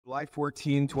July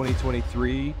 14,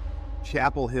 2023,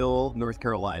 Chapel Hill, North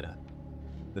Carolina.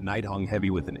 The night hung heavy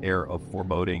with an air of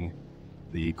foreboding,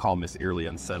 the calmness eerily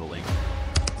unsettling.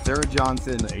 Sarah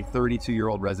Johnson, a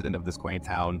 32-year-old resident of this quaint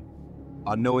town,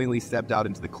 unknowingly stepped out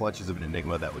into the clutches of an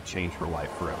enigma that would change her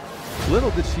life forever.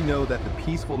 Little did she know that the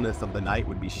peacefulness of the night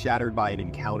would be shattered by an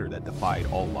encounter that defied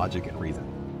all logic and reason.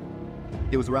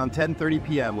 It was around 10:30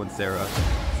 p.m. when Sarah,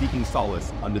 seeking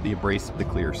solace under the embrace of the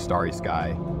clear, starry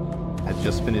sky, had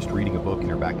just finished reading a book in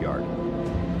her backyard.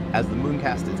 As the moon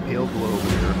cast its pale glow over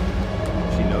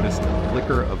her, she noticed a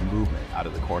flicker of movement out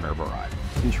of the corner of her eye.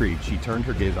 Intrigued, she turned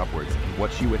her gaze upwards, and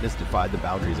what she witnessed defied the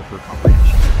boundaries of her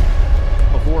comprehension.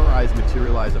 Before her eyes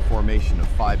materialized a formation of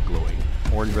 5 glowing,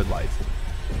 orange-red lights,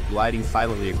 gliding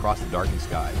silently across the darkened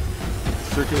sky.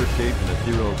 The circular shape and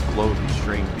ethereal glow of these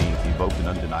strange beings evoked an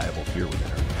undeniable fear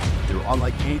within her. They were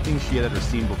unlike anything she had ever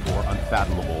seen before,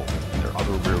 unfathomable in their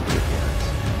otherworldly appearance.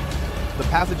 The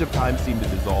passage of time seemed to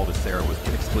dissolve as Sarah was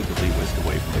inexplicably whisked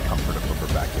away from the comfort of her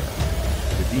backyard.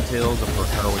 The details of her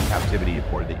harrowing captivity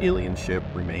aboard the alien ship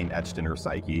remained etched in her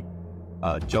psyche,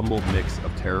 a jumbled mix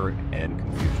of terror and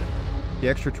confusion. The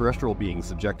extraterrestrial beings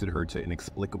subjected her to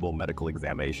inexplicable medical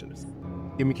examinations.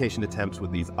 Communication attempts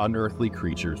with these unearthly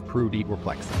creatures proved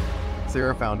perplexing.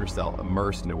 Sarah found herself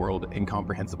immersed in a world of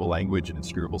incomprehensible language and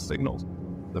inscrutable signals.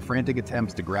 The frantic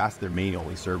attempts to grasp their meaning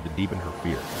only served to deepen her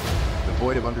fear. The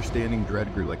void of understanding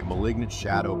dread grew like a malignant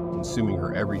shadow, consuming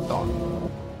her every thought.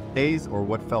 Days, or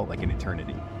what felt like an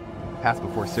eternity, passed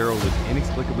before Sarah was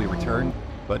inexplicably returned,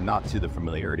 but not to the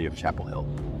familiarity of Chapel Hill.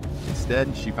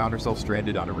 Instead, she found herself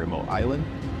stranded on a remote island,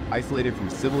 isolated from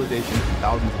civilization and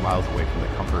thousands of miles away from the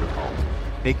comfort of home.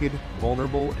 Naked,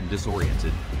 vulnerable, and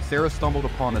disoriented, Sarah stumbled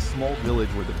upon a small village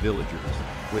where the villagers,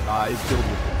 with eyes filled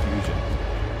with confusion,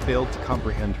 failed to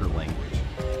comprehend her language.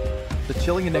 The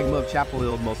chilling enigma of Chapel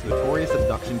Hill's most notorious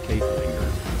abduction case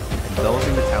lingers,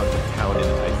 enveloping the town in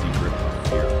an icy grip of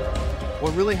fear.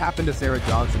 What really happened to Sarah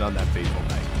Johnson on that fateful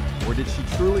night? Or did she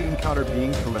truly encounter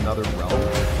beings from another realm?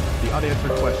 The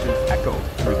unanswered questions echo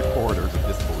through the corridors of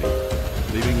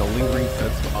disbelief, leaving a lingering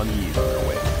sense of unease in their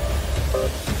wake.